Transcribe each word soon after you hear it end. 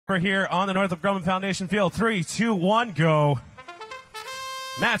We're here on the Northrop Grumman Foundation field. 3, 2, 1, go.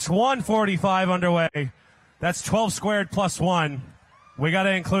 Match 145 underway. That's 12 squared plus 1. We got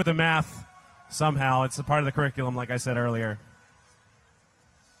to include the math somehow. It's a part of the curriculum, like I said earlier.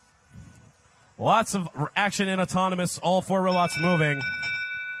 Lots of action in autonomous. All 4 robots moving.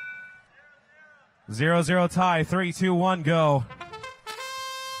 0-0 tie. 3, 2, 1, go.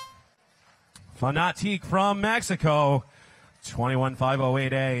 FNTIC from Mexico.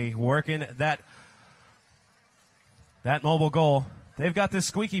 21508A working that mobile goal. They've got this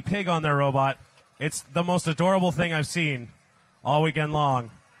squeaky pig on their robot. It's the most adorable thing I've seen all weekend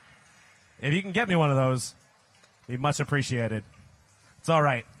long. If you can get me one of those, it'd be much appreciated. It's all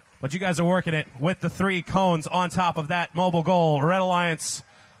right. But you guys are working it with the 3 cones on top of that mobile goal. Red Alliance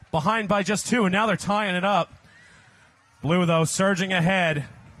behind by just 2, and now they're tying it up. Blue, though, surging ahead,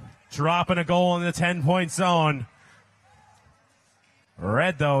 dropping a goal in the 10-point zone.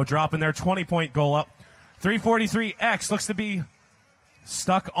 Red, though, dropping their 20-point goal up. 343X looks to be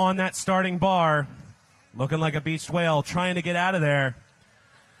stuck on that starting bar, looking like a beached whale, trying to get out of there,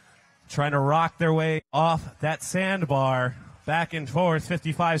 trying to rock their way off that sandbar, back and forth,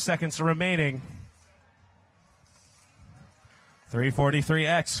 55 seconds remaining.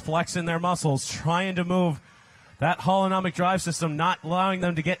 343X flexing their muscles, trying to move that holonomic drive system, not allowing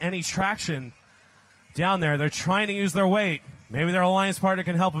them to get any traction down there. They're trying to use their weight. Maybe their alliance partner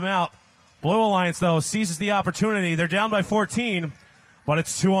can help them out. Blue Alliance, though, seizes the opportunity. They're down by 14, but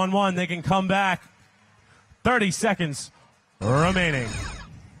it's 2-on-1. They can come back. 30 seconds remaining.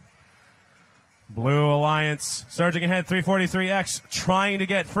 Blue Alliance surging ahead. 343X trying to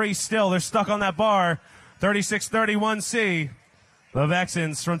get free still. They're stuck on that bar. 36-31C. The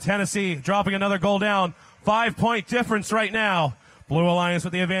VEXENS from Tennessee dropping another goal down. 5-point difference right now. Blue Alliance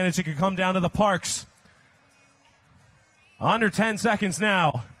with the advantage. It could come down to the Parks. Under 10 seconds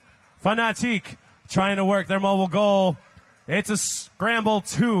now. FNTIC trying to work their mobile goal. It's a scramble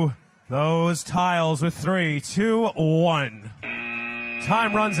to those tiles with 3, 2, 1.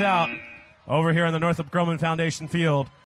 Time runs out over here on the Northrop Grumman Foundation field.